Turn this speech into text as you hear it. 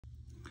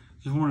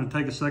Just wanted to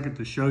take a second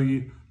to show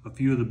you a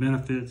few of the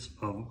benefits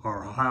of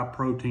our high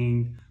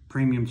protein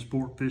premium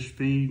sport fish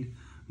feed.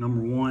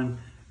 Number one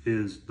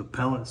is the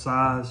pellet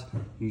size.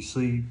 You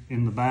see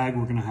in the bag,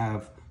 we're gonna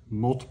have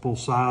multiple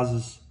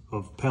sizes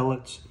of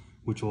pellets,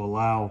 which will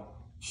allow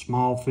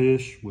small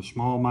fish with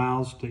small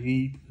mouths to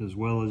eat, as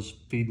well as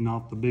feeding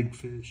off the big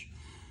fish.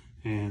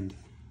 And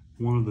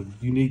one of the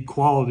unique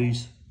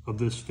qualities of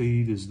this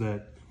feed is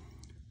that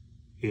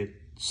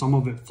some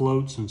of it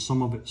floats and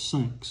some of it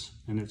sinks,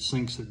 and it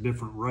sinks at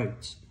different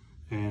rates.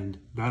 And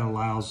that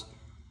allows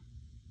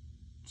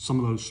some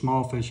of those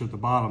small fish at the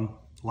bottom.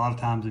 A lot of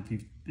times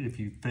if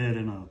you fed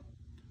in a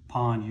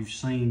pond, you've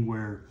seen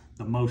where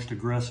the most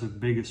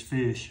aggressive, biggest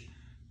fish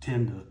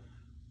tend to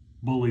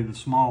bully the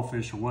small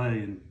fish away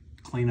and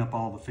clean up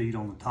all the feed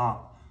on the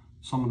top.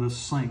 Some of this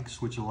sinks,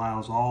 which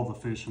allows all the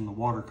fish in the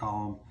water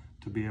column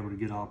to be able to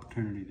get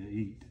opportunity to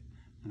eat.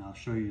 And I'll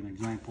show you an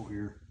example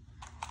here.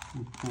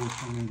 We'll pour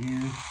some in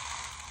here.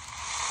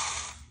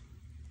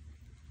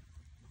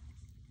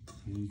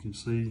 And you can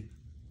see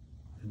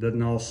it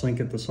doesn't all sink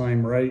at the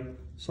same rate.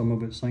 Some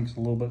of it sinks a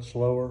little bit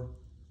slower,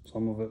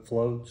 some of it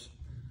floats,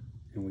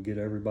 and we get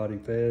everybody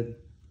fed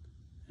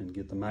and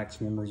get the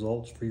maximum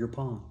results for your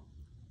pond.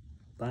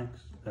 Thanks.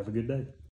 Have a good day.